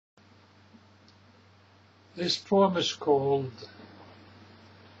This poem is called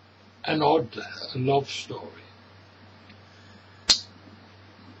An Odd Love Story.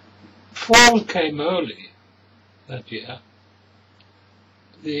 Fall came early that year.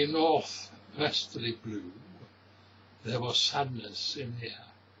 The northwesterly blew. There was sadness in the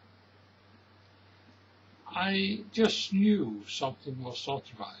air. I just knew something was not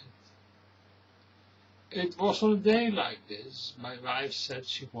right. It was on a day like this my wife said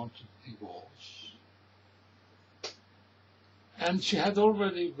she wanted divorce. And she had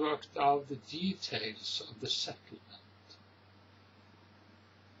already worked out the details of the settlement.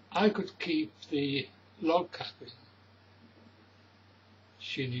 I could keep the log cabin.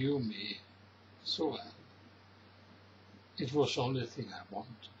 She knew me so well. It was the only thing I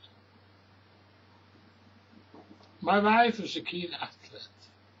wanted. My wife is a keen athlete.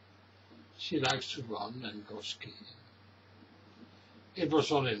 She likes to run and go skiing. It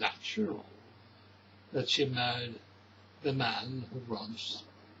was only natural that she married the man who runs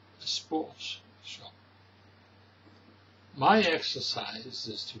a sports shop. My exercise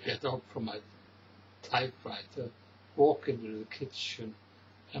is to get up from my typewriter, walk into the kitchen,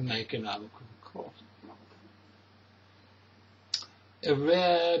 and make an alcohol coffee. A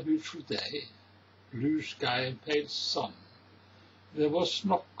rare, beautiful day, blue sky and pale sun. There was a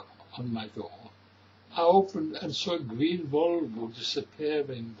knock on my door. I opened and saw a green Volvo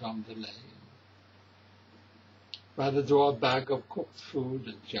disappearing down the lane. By the door, a bag of cooked food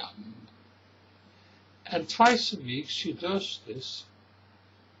and jam. And twice a week she does this.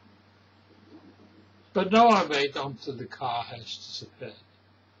 But now I wait until the car has disappeared.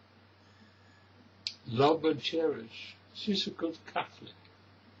 Love and cherish. She's a good Catholic.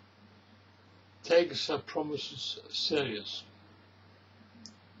 Takes her promises seriously.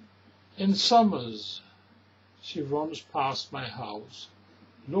 In summers, she runs past my house,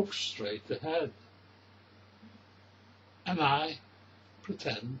 looks straight ahead. And I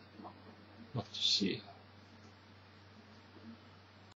pretend not to see her.